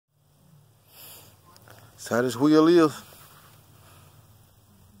That's how this wheel is.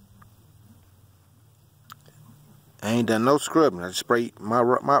 I ain't done no scrubbing. I just sprayed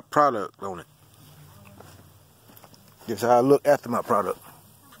my product on it. This is how I look after my product.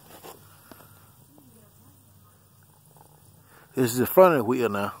 This is the front of the wheel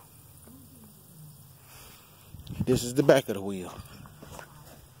now. This is the back of the wheel.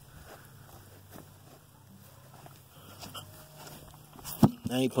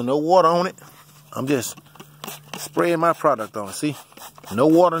 I ain't put no water on it. I'm just spraying my product on it. See? No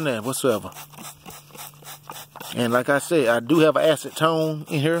water in there whatsoever. And like I said, I do have an acetone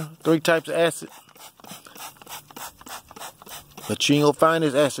in here. 3 types of acid. But you ain't gonna find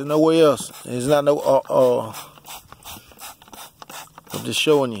this acid nowhere else. It's not no I'm just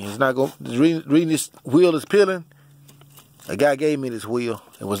showing you. It's not gonna reading this wheel is peeling. A guy gave me this wheel.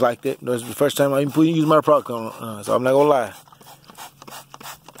 It was like that. That's the first time I even used my product on. So I'm not gonna lie.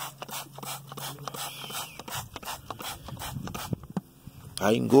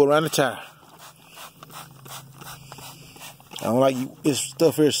 I can go around the tire. I don't like this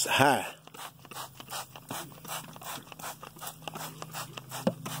stuff here is high.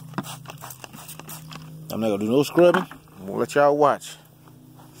 I'm not gonna do no scrubbing. I'm gonna let y'all watch.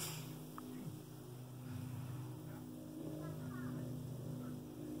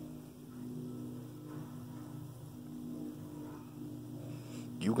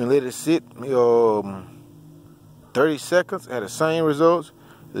 You can let it sit 30 seconds, had the same results.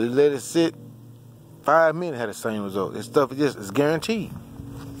 Let it sit 5 minutes, had the same result. This stuff is guaranteed.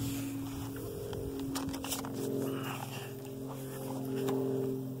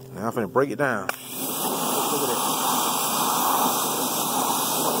 Now I'm finna break it down. Look at that.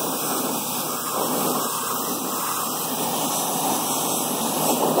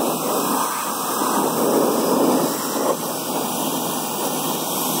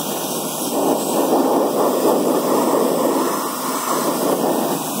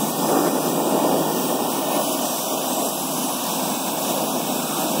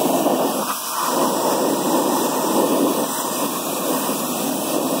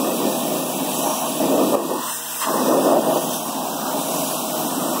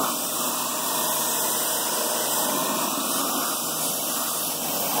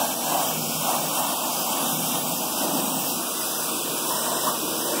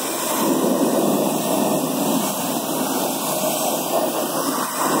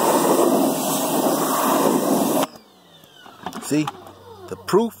 See, the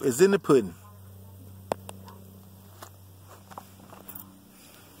proof is in the pudding.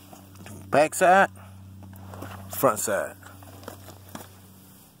 Back side, front side.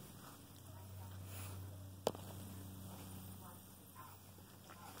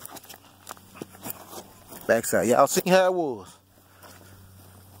 Back side. Y'all see how it was.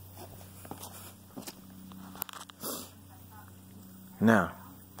 Now,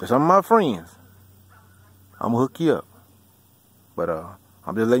 for some of my friends, I'm gonna hook you up. But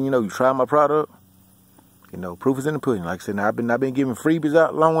I'm just letting you know, you try my product, you know, proof is in the pudding. Like I said, now I've been giving freebies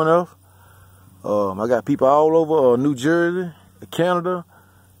out long enough. I got people all over New Jersey, Canada,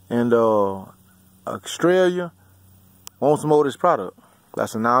 and Australia want some more of this product. I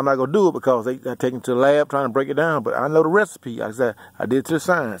said, now I'm not gonna do it because they take it to the lab trying to break it down. But I know the recipe. Like I said, I did it to the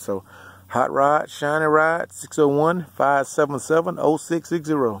science. So, Hot Rod, Shiny Rod,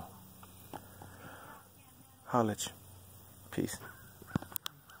 601-577-0660. Holla at you. Peace.